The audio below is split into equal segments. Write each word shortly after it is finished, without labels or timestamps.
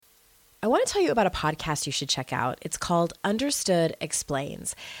I want to tell you about a podcast you should check out. It's called Understood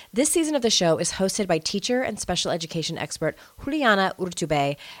Explains. This season of the show is hosted by teacher and special education expert Juliana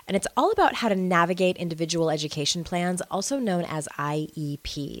Urtubey, and it's all about how to navigate individual education plans, also known as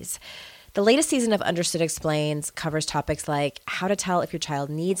IEPs. The latest season of Understood Explains covers topics like how to tell if your child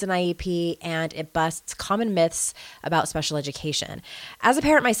needs an IEP, and it busts common myths about special education. As a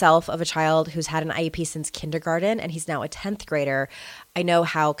parent myself of a child who's had an IEP since kindergarten, and he's now a 10th grader, I know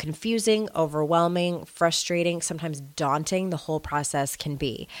how confusing, overwhelming, frustrating, sometimes daunting the whole process can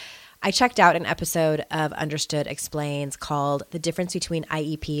be. I checked out an episode of Understood Explains called The Difference Between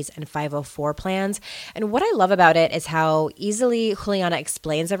IEPs and 504 Plans. And what I love about it is how easily Juliana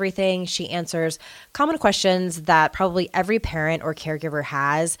explains everything. She answers common questions that probably every parent or caregiver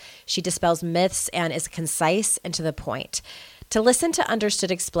has. She dispels myths and is concise and to the point. To listen to Understood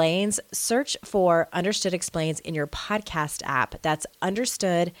Explains, search for Understood Explains in your podcast app. That's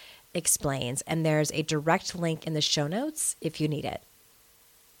Understood Explains. And there's a direct link in the show notes if you need it.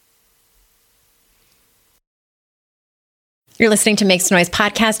 You're listening to Make Some Noise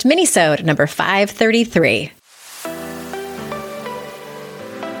podcast, Minisode number 533.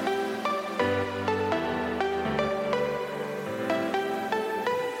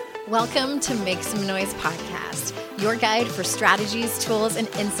 Welcome to Make Some Noise podcast, your guide for strategies, tools, and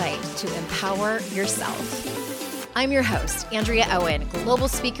insight to empower yourself. I'm your host, Andrea Owen, global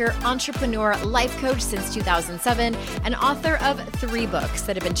speaker, entrepreneur, life coach since 2007, and author of 3 books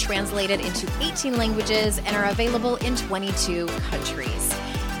that have been translated into 18 languages and are available in 22 countries.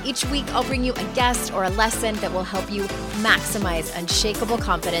 Each week, I'll bring you a guest or a lesson that will help you maximize unshakable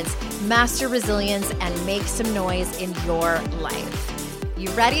confidence, master resilience, and make some noise in your life. You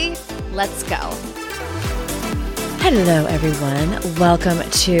ready? Let's go. Hello, everyone. Welcome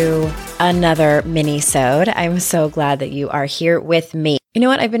to another Minisode. I'm so glad that you are here with me. You know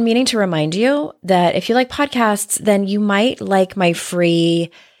what? I've been meaning to remind you that if you like podcasts, then you might like my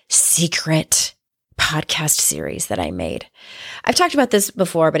free secret podcast series that I made. I've talked about this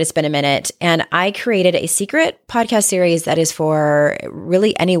before, but it's been a minute. And I created a secret podcast series that is for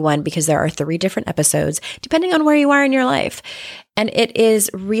really anyone because there are 3 different episodes, depending on where you are in your life. And it is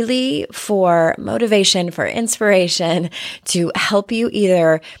really for motivation, for inspiration, to help you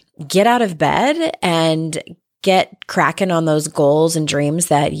either get out of bed and get cracking on those goals and dreams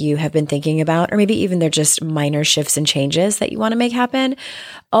that you have been thinking about, or maybe even they're just minor shifts and changes that you want to make happen,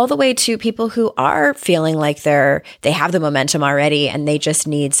 all the way to people who are feeling like they have the momentum already and they just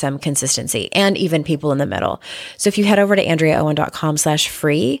need some consistency, and even people in the middle. So if you head over to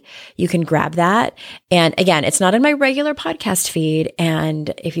andreaowen.com/free, you can grab that. And again, it's not in my regular podcast feed.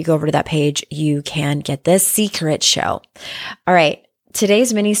 And if you go over to that page, you can get this secret show. All right.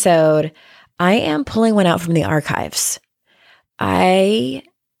 Today's minisode, I am pulling one out from the archives. I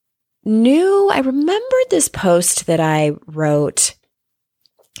remembered this post that I wrote.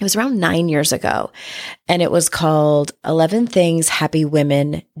 It was around 9 years ago, and it was called 11 Things Happy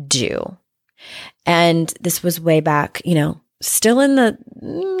Women Do. And this was way back, still in the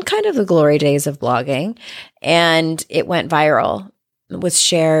kind of the glory days of blogging, and it went viral. It was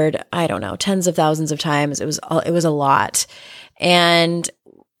shared, I don't know, tens of thousands of times. It was a lot. And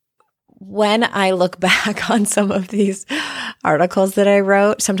when I look back on some of these articles that I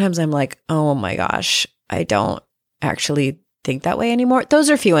wrote, sometimes I'm like, oh my gosh, I don't actually think that way anymore. Those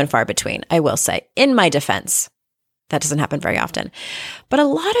are few and far between, I will say, in my defense. That doesn't happen very often. But a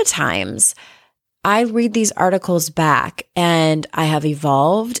lot of times I read these articles back and I have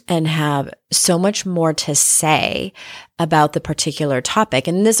evolved and have so much more to say about the particular topic.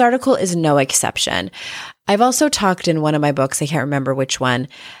 And this article is no exception. I've also talked in one of my books, I can't remember which one,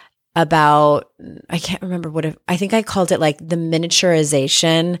 about, I can't remember I think I called it like the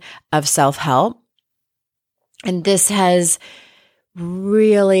miniaturization of self-help. And this has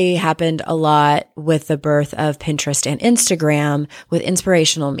really happened a lot with the birth of Pinterest and Instagram with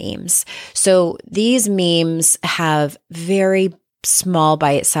inspirational memes. So these memes have very small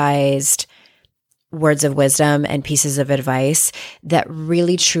bite-sized words of wisdom and pieces of advice that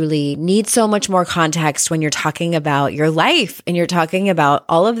really truly need so much more context when you're talking about your life and you're talking about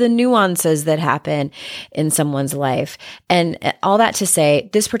all of the nuances that happen in someone's life. And all that to say,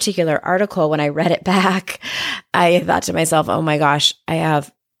 this particular article, when I read it back, I thought to myself, oh my gosh,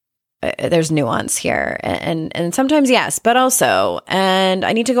 there's nuance here. And sometimes yes, but also, and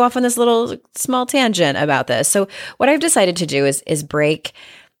I need to go off on this little small tangent about this. So what I've decided to do is break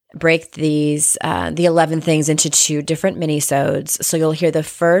these, the 11 things into 2 different minisodes. So you'll hear the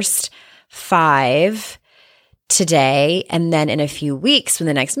first 5 today, and then in a few weeks when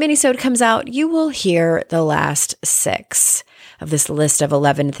the next minisode comes out, you will hear the last 6. of this list of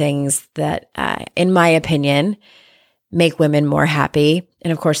 11 things that, in my opinion, make women more happy.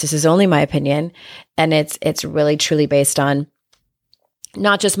 And of course, this is only my opinion. And it's really truly based on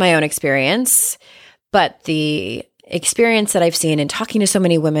not just my own experience, but the experience that I've seen in talking to so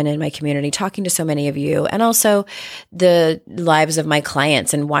many women in my community, talking to so many of you, and also the lives of my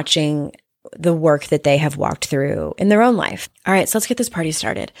clients and watching the work that they have walked through in their own life. All right, so let's get this party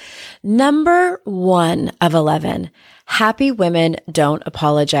started. Number 1 of 11, happy women don't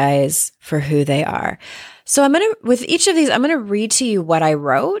apologize for who they are. So with each of these, I'm going to read to you what I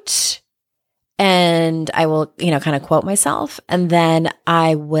wrote, and I will, kind of quote myself, and then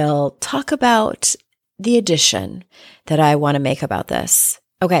I will talk about the addition that I want to make about this.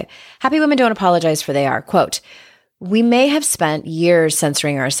 Okay. Happy women don't apologize for they are. Quote, we may have spent years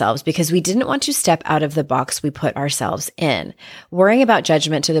censoring ourselves because we didn't want to step out of the box we put ourselves in, worrying about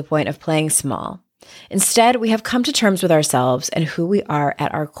judgment to the point of playing small. Instead, we have come to terms with ourselves and who we are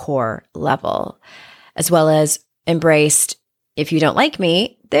at our core level, as well as embraced, if you don't like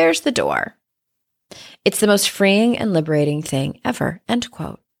me, there's the door. It's the most freeing and liberating thing ever. End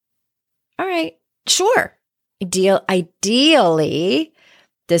quote. All right. Sure. Ideally,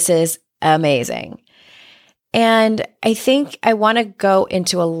 this is amazing. And I think I want to go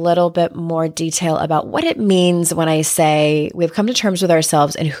into a little bit more detail about what it means when I say we've come to terms with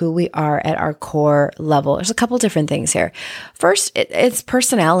ourselves and who we are at our core level. There's a couple different things here. First, it's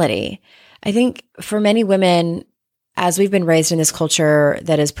personality. I think for many women, as we've been raised in this culture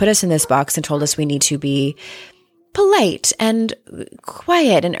that has put us in this box and told us we need to be polite and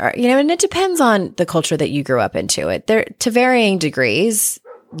quiet, and and it depends on the culture that you grew up into. It there to varying degrees.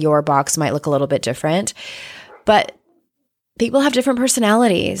 Your box might look a little bit different, but people have different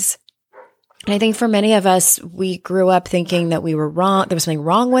personalities. And I think for many of us, we grew up thinking that we were wrong. There was something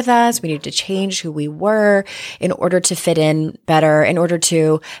wrong with us. We needed to change who we were in order to fit in better, in order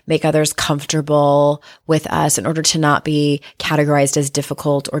to make others comfortable with us, in order to not be categorized as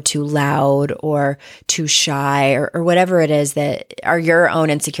difficult or too loud or too shy or whatever it is that are your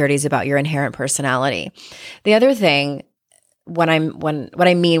own insecurities about your inherent personality. The other thing, what I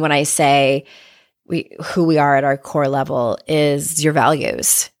mean when I say who we are at our core level is your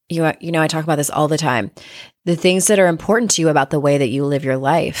values. I talk about this all the time. The things that are important to you about the way that you live your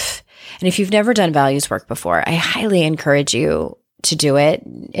life. And if you've never done values work before, I highly encourage you to do it.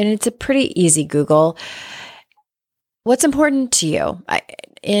 And it's a pretty easy Google. What's important to you?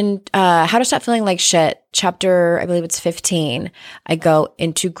 In How to Stop Feeling Like Shit, chapter, I believe it's 15, I go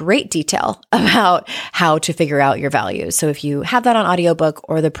into great detail about how to figure out your values. So if you have that on audiobook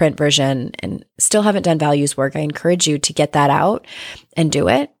or the print version and still haven't done values work, I encourage you to get that out and do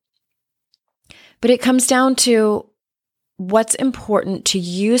it. But it comes down to what's important to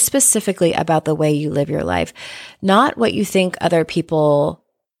you specifically about the way you live your life, not what you think other people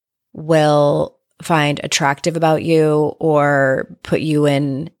will find attractive about you or put you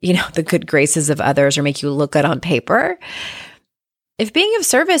in, the good graces of others or make you look good on paper. If being of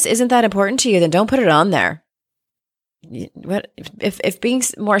service isn't that important to you, then don't put it on there. If being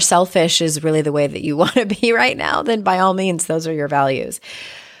more selfish is really the way that you want to be right now, then by all means, those are your values.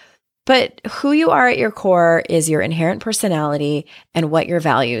 But who you are at your core is your inherent personality and what your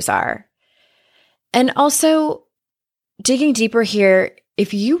values are. And also, digging deeper here,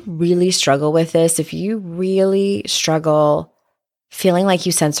 if you really struggle with this, if you really struggle feeling like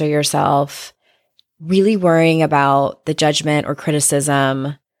you censor yourself, really worrying about the judgment or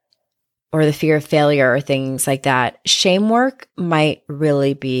criticism or the fear of failure or things like that, shame work might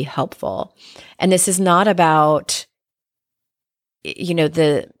really be helpful. And this is not about,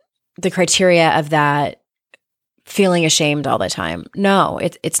 the criteria of that feeling ashamed all the time. No,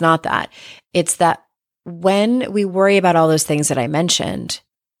 it's not that. It's that when we worry about all those things that I mentioned,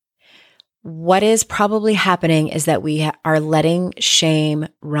 what is probably happening is that we are letting shame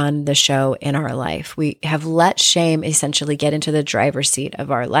run the show in our life. We have let shame essentially get into the driver's seat of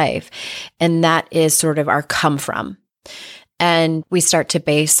our life. And that is sort of our come from. And we start to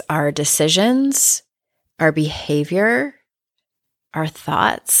base our decisions, our behavior, our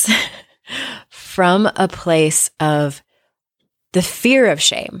thoughts from a place of the fear of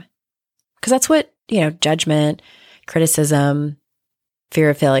shame. Because that's what, judgment, criticism, fear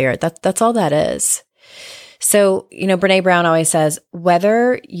of failure, that's all that is. So, Brene Brown always says,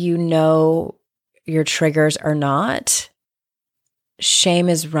 whether you know your triggers or not, shame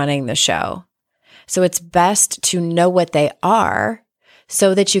is running the show. So it's best to know what they are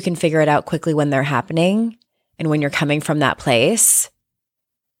so that you can figure it out quickly when they're happening and when you're coming from that place.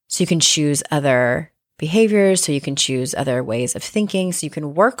 So you can choose other behaviors, so you can choose other ways of thinking, so you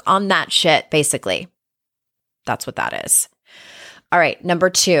can work on that shit, basically. That's what that is. All right, number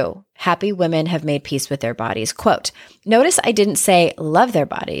 2, happy women have made peace with their bodies. Quote, notice I didn't say love their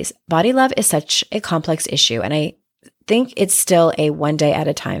bodies. Body love is such a complex issue, and I think it's still a one day at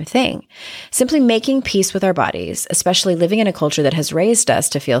a time thing. Simply making peace with our bodies, especially living in a culture that has raised us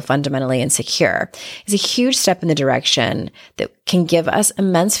to feel fundamentally insecure, is a huge step in the direction that can give us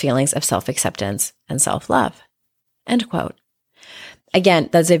immense feelings of self-acceptance and self-love. End quote. Again,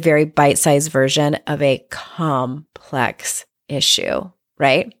 that's a very bite-sized version of a complex issue,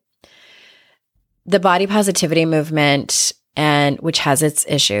 right? The body positivity movement, and which has its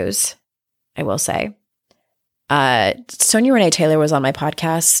issues, I will say. Sonia Renee Taylor was on my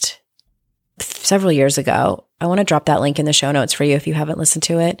podcast several years ago. I want to drop that link in the show notes for you if you haven't listened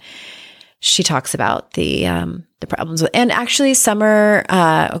to it. She talks about the problems with, and actually Summer,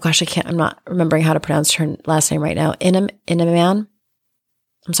 I'm not remembering how to pronounce her last name right now. Inaman.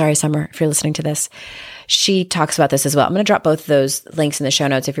 I'm sorry, Summer, if you're listening to this. She talks about this as well. I'm going to drop both of those links in the show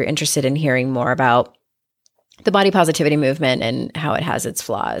notes if you're interested in hearing more about the body positivity movement and how it has its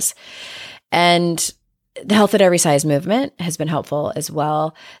flaws. And the Health at Every Size movement has been helpful as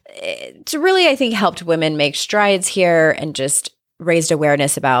well. It's really, I think, helped women make strides here and just raised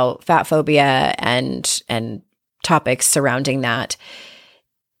awareness about fat phobia and topics surrounding that.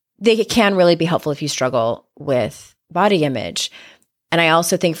 They can really be helpful if you struggle with body image. And I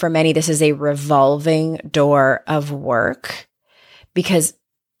also think for many, this is a revolving door of work, because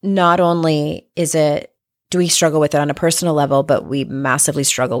not only do we struggle with it on a personal level, but we massively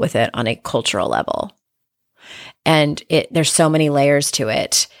struggle with it on a cultural level. And there's so many layers to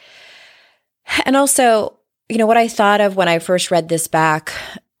it. And also, what I thought of when I first read this back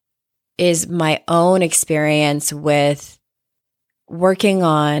is my own experience with working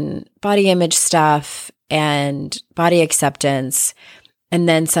on body image stuff and body acceptance, and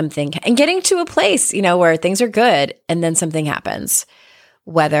then and getting to a place, where things are good, and then something happens.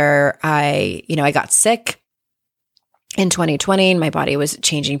 Whether I got sick in 2020, my body was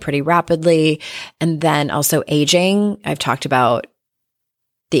changing pretty rapidly. And then also aging. I've talked about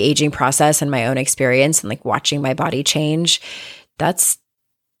the aging process and my own experience and watching my body change. It's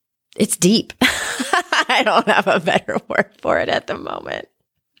deep. I don't have a better word for it at the moment.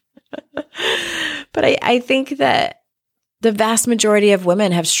 But I think that the vast majority of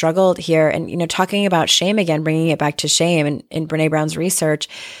women have struggled here. And, talking about shame again, bringing it back to shame, and in Brene Brown's research,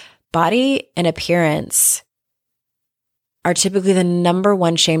 body and appearance are typically the number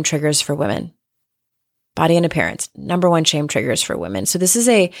one shame triggers for women. Body and appearance, number one shame triggers for women. So this is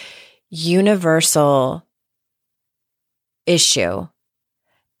a universal issue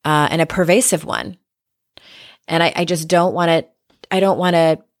and a pervasive one. And I just don't want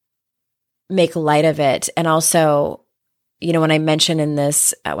to make light of it. And also, when I mentioned in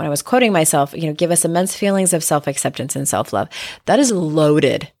this, when I was quoting myself, give us immense feelings of self-acceptance and self-love. That is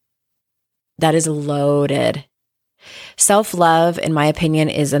loaded. That is loaded. Self-love, in my opinion,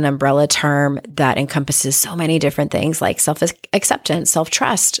 is an umbrella term that encompasses so many different things like self-acceptance,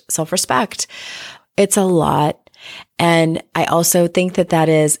 self-trust, self-respect. It's a lot. And I also think that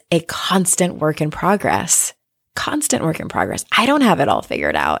is a constant work in progress. Constant work in progress. I don't have it all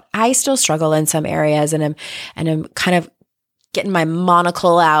figured out. I still struggle in some areas, and I'm kind of getting my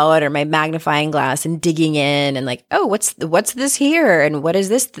monocle out or my magnifying glass and digging in and what's this here? And what is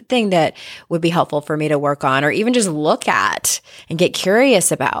this thing that would be helpful for me to work on, or even just look at and get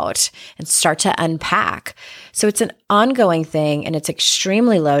curious about and start to unpack. So it's an ongoing thing, and it's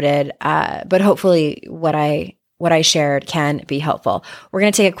extremely loaded. But hopefully what I shared can be helpful. We're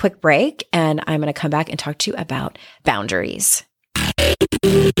going to take a quick break, and I'm going to come back and talk to you about boundaries.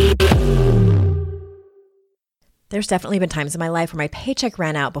 There's definitely been times in my life where my paycheck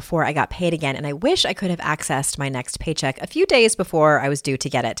ran out before I got paid again, and I wish I could have accessed my next paycheck a few days before I was due to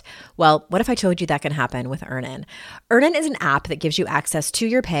get it. Well, what if I told you that can happen with Earnin? Earnin is an app that gives you access to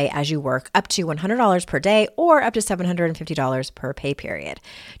your pay as you work, up to $100 per day or up to $750 per pay period.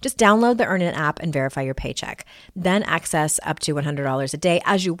 Just download the Earnin app and verify your paycheck. Then access up to $100 a day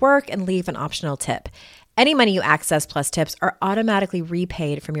as you work and leave an optional tip. Any money you access plus tips are automatically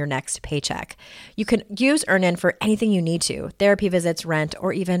repaid from your next paycheck. You can use Earnin for anything you need to: therapy visits, rent,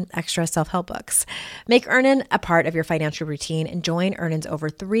 or even extra self-help books. Make Earnin a part of your financial routine and join Earnin's over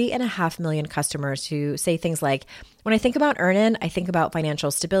 3.5 million customers who say things like, When I think about Earnin, I think about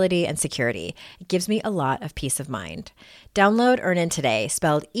financial stability and security. It gives me a lot of peace of mind. Download Earnin today,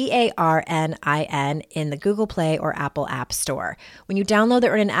 spelled EARNIN, in the Google Play or Apple App Store. When you download the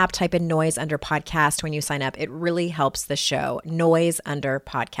Earnin app, type in Noise under podcast when you sign up. It really helps the show. Noise under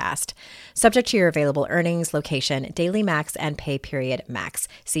podcast. Subject to your available earnings, location, daily max, and pay period max.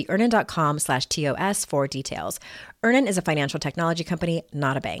 See earnin.com/TOS for details. Earnin is a financial technology company,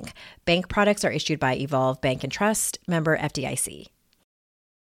 not a bank. Bank products are issued by Evolve Bank and Trust, member FDIC.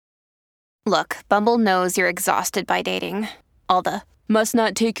 Look, Bumble knows you're exhausted by dating. All the must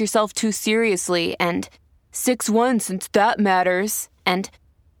not take yourself too seriously and 6'1" since that matters. And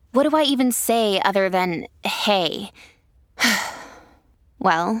what do I even say other than hey?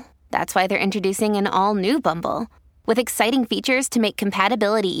 Well, that's why they're introducing an all-new Bumble with exciting features to make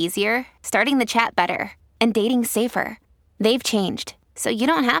compatibility easier, starting the chat better, and dating safer. They've changed, so you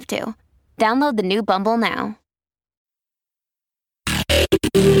don't have to. Download the new Bumble now.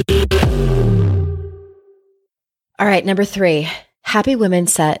 All right, number 3, happy women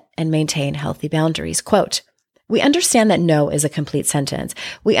set and maintain healthy boundaries. Quote, we understand that no is a complete sentence.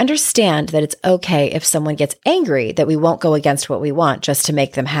 We understand that it's okay if someone gets angry that we won't go against what we want just to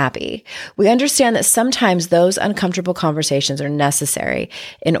make them happy. We understand that sometimes those uncomfortable conversations are necessary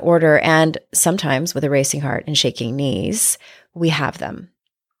in order, and sometimes with a racing heart and shaking knees, we have them.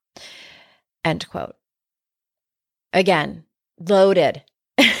 End quote. Again, loaded.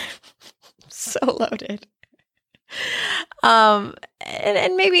 So loaded. And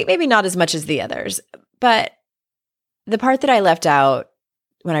maybe not as much as the others, but the part that I left out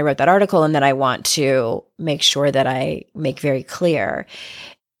when I wrote that article and that I want to make sure that I make very clear,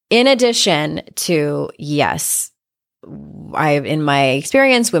 in addition to, yes, in my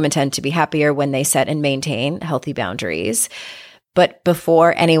experience, women tend to be happier when they set and maintain healthy boundaries. But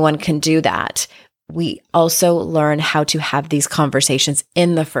before anyone can do that, we also learn how to have these conversations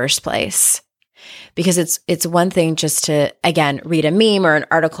in the first place. Because it's one thing just to, again, read a meme or an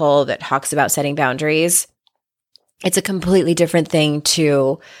article that talks about setting boundaries. It's a completely different thing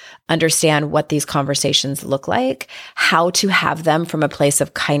to understand what these conversations look like, how to have them from a place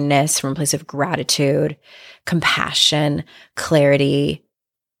of kindness, from a place of gratitude, compassion, clarity,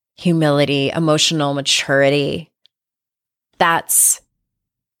 humility, emotional maturity. That's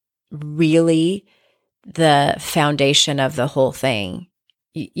really the foundation of the whole thing.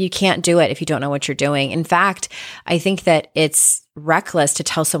 You can't do it if you don't know what you're doing. In fact, I think that it's reckless to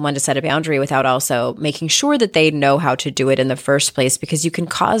tell someone to set a boundary without also making sure that they know how to do it in the first place, because you can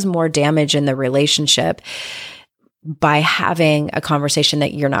cause more damage in the relationship by having a conversation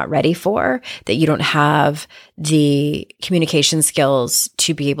that you're not ready for, that you don't have the communication skills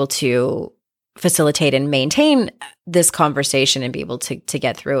to be able to facilitate and maintain this conversation and be able to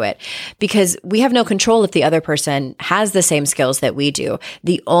get through it. Because we have no control if the other person has the same skills that we do.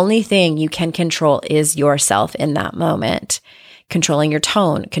 The only thing you can control is yourself in that moment. Controlling your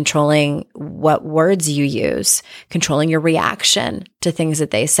tone, controlling what words you use, controlling your reaction to things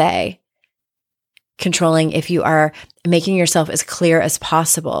that they say, controlling if you are making yourself as clear as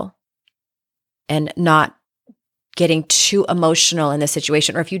possible and not getting too emotional in the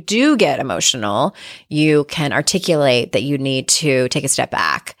situation. Or if you do get emotional, you can articulate that you need to take a step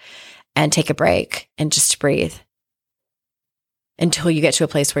back and take a break and just breathe until you get to a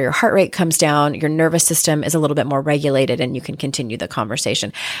place where your heart rate comes down, your nervous system is a little bit more regulated, and you can continue the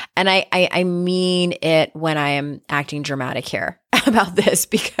conversation. And I mean it when I am acting dramatic here about this,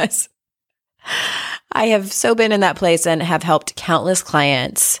 because I have so been in that place and have helped countless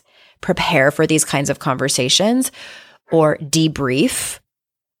clients prepare for these kinds of conversations or debrief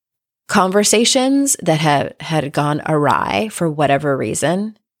conversations that had gone awry for whatever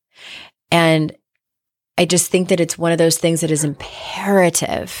reason. And I just think that it's one of those things that is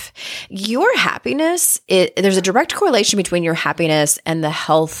imperative. Your happiness, there's a direct correlation between your happiness and the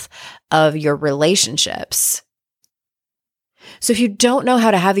health of your relationships. So if you don't know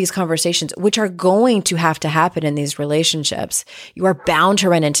how to have these conversations, which are going to have to happen in these relationships, you are bound to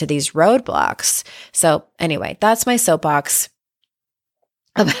run into these roadblocks. So anyway, that's my soapbox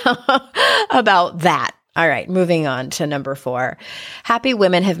about that. All right, moving on to number 4. Happy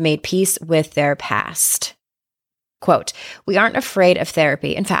women have made peace with their past. Quote, we aren't afraid of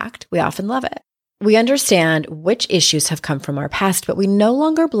therapy. In fact, we often love it. We understand which issues have come from our past, but we no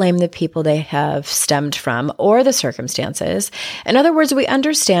longer blame the people they have stemmed from or the circumstances. In other words, we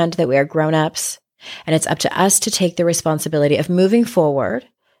understand that we are grown-ups, and it's up to us to take the responsibility of moving forward,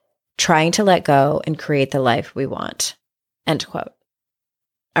 trying to let go and create the life we want. End quote.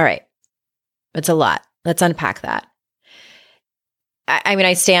 All right. It's a lot. Let's unpack that. I mean,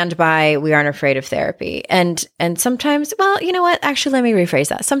 I stand by we aren't afraid of therapy. And sometimes, well, you know what? Actually, let me rephrase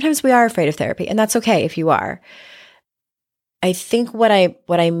that. Sometimes we are afraid of therapy, and that's okay if you are. I think what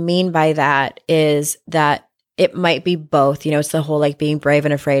I mean by that is that it might be both. You know, it's the whole like being brave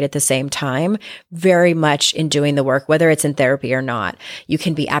and afraid at the same time, very much in doing the work, whether it's in therapy or not. You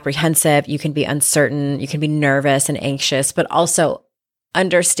can be apprehensive, you can be uncertain, you can be nervous and anxious, but also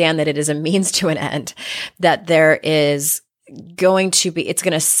understand that it is a means to an end, that there is going to be, it's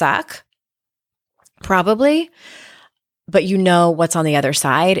going to suck, probably, but you know what's on the other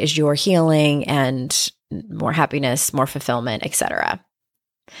side is your healing and more happiness, more fulfillment, etc.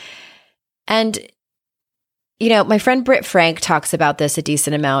 And, you know, my friend Britt Frank talks about this a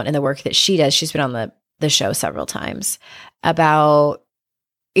decent amount in the work that she does. She's been on the show several times about,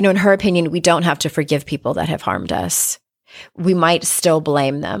 you know, in her opinion, we don't have to forgive people that have harmed us. We might still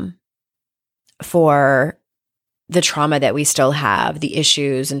blame them for the trauma that we still have, the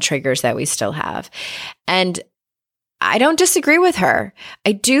issues and triggers that we still have. And I don't disagree with her.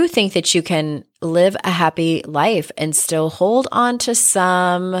 I do think that you can live a happy life and still hold on to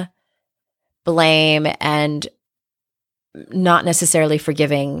some blame and not necessarily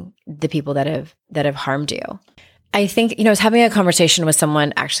forgiving the people that have harmed you. I think, you know, I was having a conversation with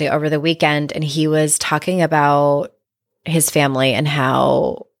someone actually over the weekend, and he was talking about his family and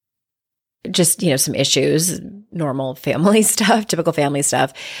how just, you know, some issues, normal family stuff, typical family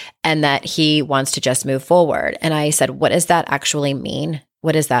stuff, and that he wants to just move forward. And I said, what does that actually mean?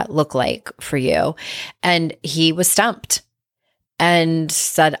 What does that look like for you? And he was stumped and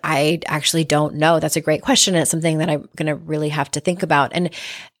said, I actually don't know. That's a great question. And it's something that I'm going to really have to think about. And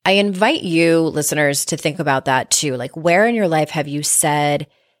I invite you, listeners, to think about that too. Like, where in your life have you said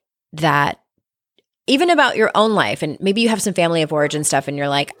that, even about your own life, and maybe you have some family of origin stuff and you're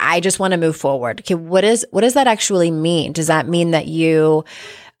like, I just want to move forward. Okay, what does that actually mean? Does that mean that you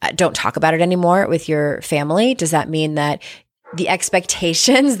don't talk about it anymore with your family? Does that mean that the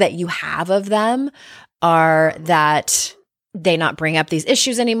expectations that you have of them are that they not bring up these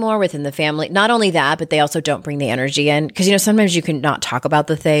issues anymore within the family? Not only that, but they also don't bring the energy in. Because, you know, sometimes you can not talk about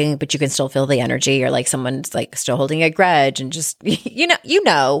the thing, but you can still feel the energy, or like someone's like still holding a grudge and just, you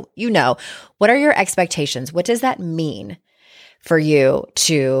know. What are your expectations? What does that mean for you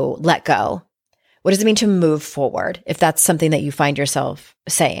to let go? What does it mean to move forward, if that's something that you find yourself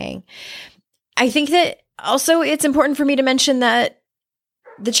saying? I think that also it's important for me to mention that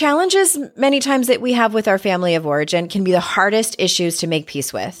the challenges many times that we have with our family of origin can be the hardest issues to make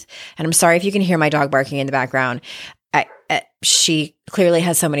peace with. And I'm sorry if you can hear my dog barking in the background. She clearly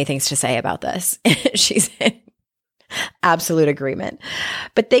has so many things to say about this. She's in absolute agreement.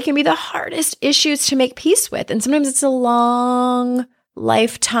 But they can be the hardest issues to make peace with. And sometimes it's a long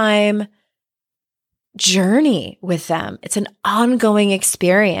lifetime journey with them. It's an ongoing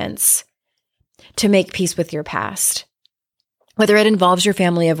experience to make peace with your past. Whether it involves your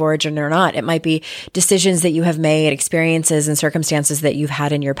family of origin or not, it might be decisions that you have made, experiences and circumstances that you've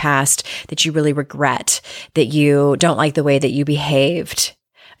had in your past that you really regret, that you don't like the way that you behaved.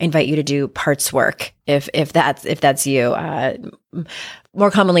 I invite you to do parts work if that's you.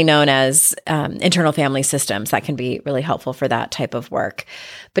 More commonly known as internal family systems. That can be really helpful for that type of work.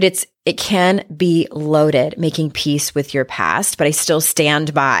 But it can be loaded, making peace with your past. But I still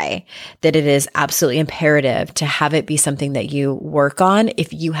stand by that it is absolutely imperative to have it be something that you work on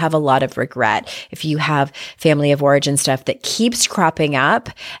if you have a lot of regret, if you have family of origin stuff that keeps cropping up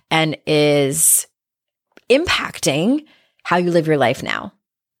and is impacting how you live your life now.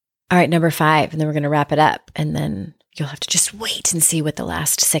 All right, number 5, and then we're going to wrap it up, and then you'll have to just wait and see what the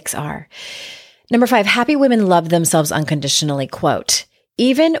last 6 are. Number 5, happy women love themselves unconditionally. Quote,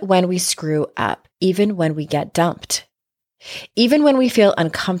 even when we screw up, even when we get dumped, even when we feel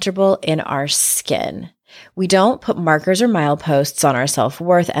uncomfortable in our skin, we don't put markers or mileposts on our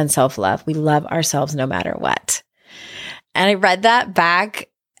self-worth and self-love. We love ourselves no matter what. And I read that back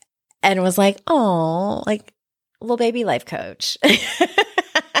and was like, oh, like little baby life coach.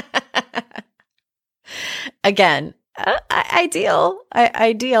 Again, ideal,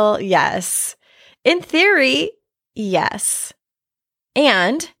 yes. In theory, yes.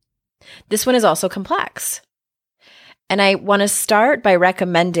 And this one is also complex. And I want to start by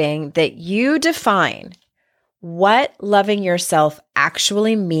recommending that you define what loving yourself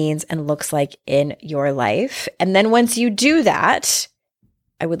actually means and looks like in your life. And then once you do that,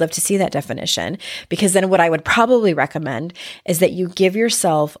 I would love to see that definition, because then what I would probably recommend is that you give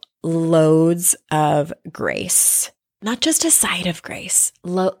yourself loads of grace, not just a side of grace,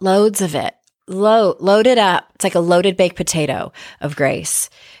 loads of it, load it up. It's like a loaded baked potato of grace,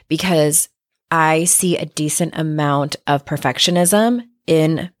 because I see a decent amount of perfectionism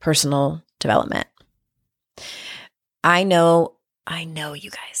in personal development. I know you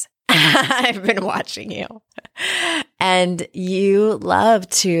guys. I've been watching you. And you love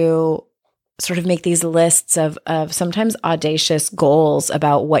to sort of make these lists of sometimes audacious goals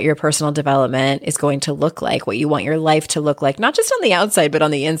about what your personal development is going to look like, what you want your life to look like, not just on the outside, but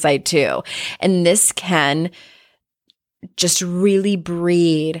on the inside too. And this can just really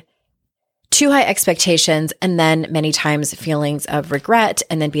breed too high expectations, and then many times feelings of regret,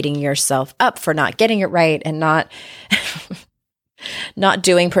 and then beating yourself up for not getting it right and not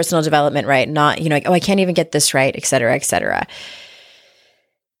doing personal development right, not, like, oh, I can't even get this right, et cetera, et cetera.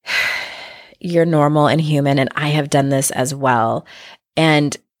 You're normal and human, and I have done this as well.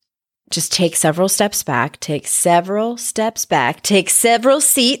 And just take several steps back, take several seats,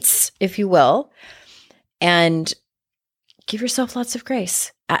 if you will, and give yourself lots of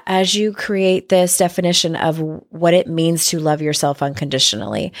grace as you create this definition of what it means to love yourself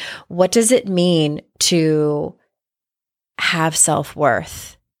unconditionally. What does it mean to have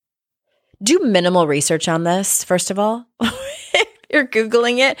self-worth? Do minimal research on this, first of all. You're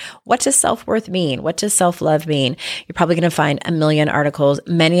Googling it. What does self-worth mean? What does self-love mean? You're probably going to find a million articles,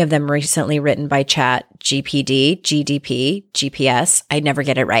 many of them recently written by Chat GPD, GDP, GPS. I never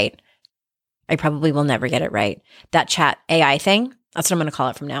get it right. I probably will never get it right. That chat AI thing, that's what I'm going to call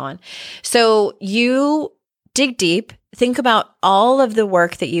it from now on. So you dig deep, think about all of the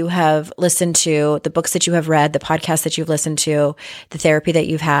work that you have listened to, the books that you have read, the podcasts that you've listened to, the therapy that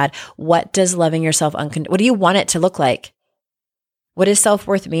you've had. What does loving yourself what do you want it to look like? What does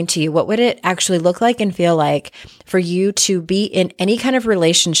self-worth mean to you? What would it actually look like and feel like for you to be in any kind of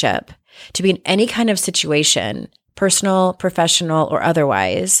relationship, to be in any kind of situation, personal, professional, or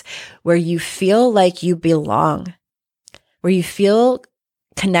otherwise, where you feel like you belong, where you feel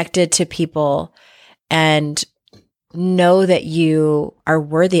connected to people and know that you are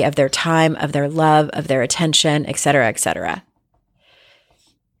worthy of their time, of their love, of their attention, et cetera, et cetera.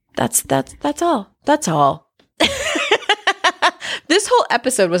 That's all. That's all. This whole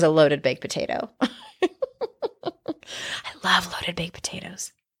episode was a loaded baked potato. I love loaded baked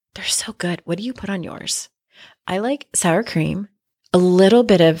potatoes. They're so good. What do you put on yours? I like sour cream, a little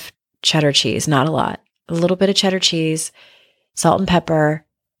bit of cheddar cheese, not a lot, a little bit of cheddar cheese, salt and pepper,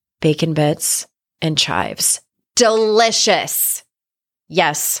 bacon bits, and chives. Delicious.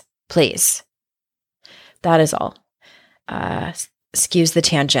 Yes, please. That is all. Excuse the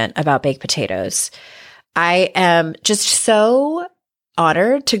tangent about baked potatoes. I am just so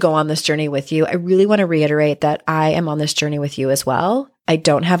honored to go on this journey with you. I really want to reiterate that I am on this journey with you as well. I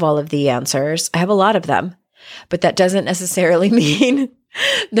don't have all of the answers. I have a lot of them, but that doesn't necessarily mean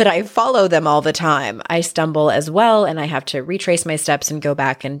that I follow them all the time. I stumble as well, and I have to retrace my steps and go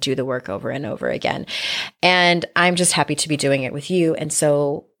back and do the work over and over again. And I'm just happy to be doing it with you, and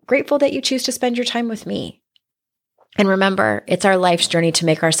so grateful that you choose to spend your time with me. And remember, it's our life's journey to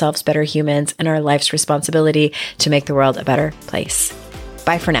make ourselves better humans and our life's responsibility to make the world a better place.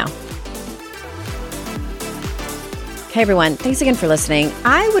 Bye for now. Hey everyone, thanks again for listening.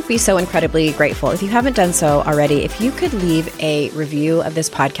 I would be so incredibly grateful if you haven't done so already, if you could leave a review of this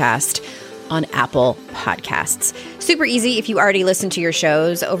podcast on Apple Podcasts. Super easy if you already listen to your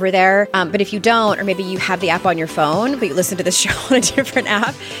shows over there. But if you don't, or maybe you have the app on your phone, but you listen to this show on a different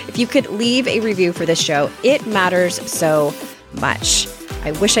app, if you could leave a review for this show, it matters so much.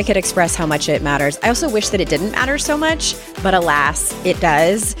 I wish I could express how much it matters. I also wish that it didn't matter so much, but alas, it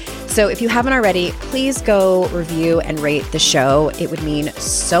does. So if you haven't already, please go review and rate the show. It would mean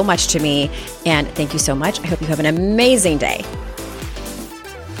so much to me. And thank you so much. I hope you have an amazing day.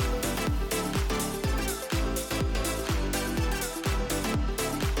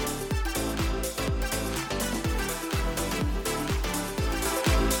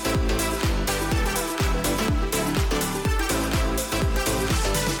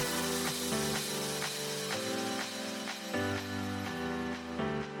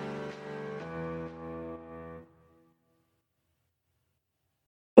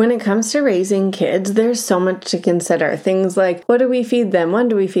 When it comes to raising kids, there's so much to consider. Things like, what do we feed them? When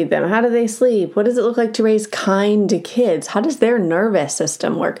do we feed them? How do they sleep? What does it look like to raise kind kids? How does their nervous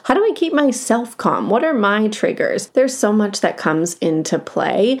system work? How do I keep myself calm? What are my triggers? There's so much that comes into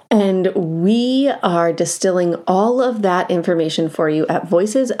play, and we are distilling all of that information for you at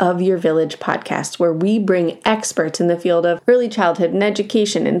Voices of Your Village podcast, where we bring experts in the field of early childhood and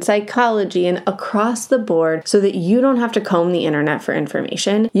education and psychology and across the board so that you don't have to comb the internet for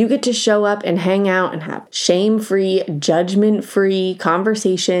information. You get to show up and hang out and have shame-free, judgment-free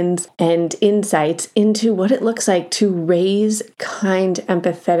conversations and insights into what it looks like to raise kind,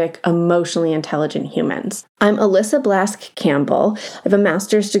 empathetic, emotionally intelligent humans. I'm Alyssa Blask Campbell. I have a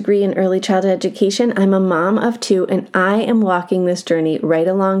master's degree in early childhood education. I'm a mom of 2, and I am walking this journey right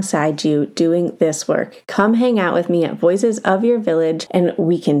alongside you doing this work. Come hang out with me at Voices of Your Village, and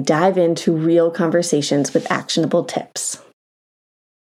we can dive into real conversations with actionable tips.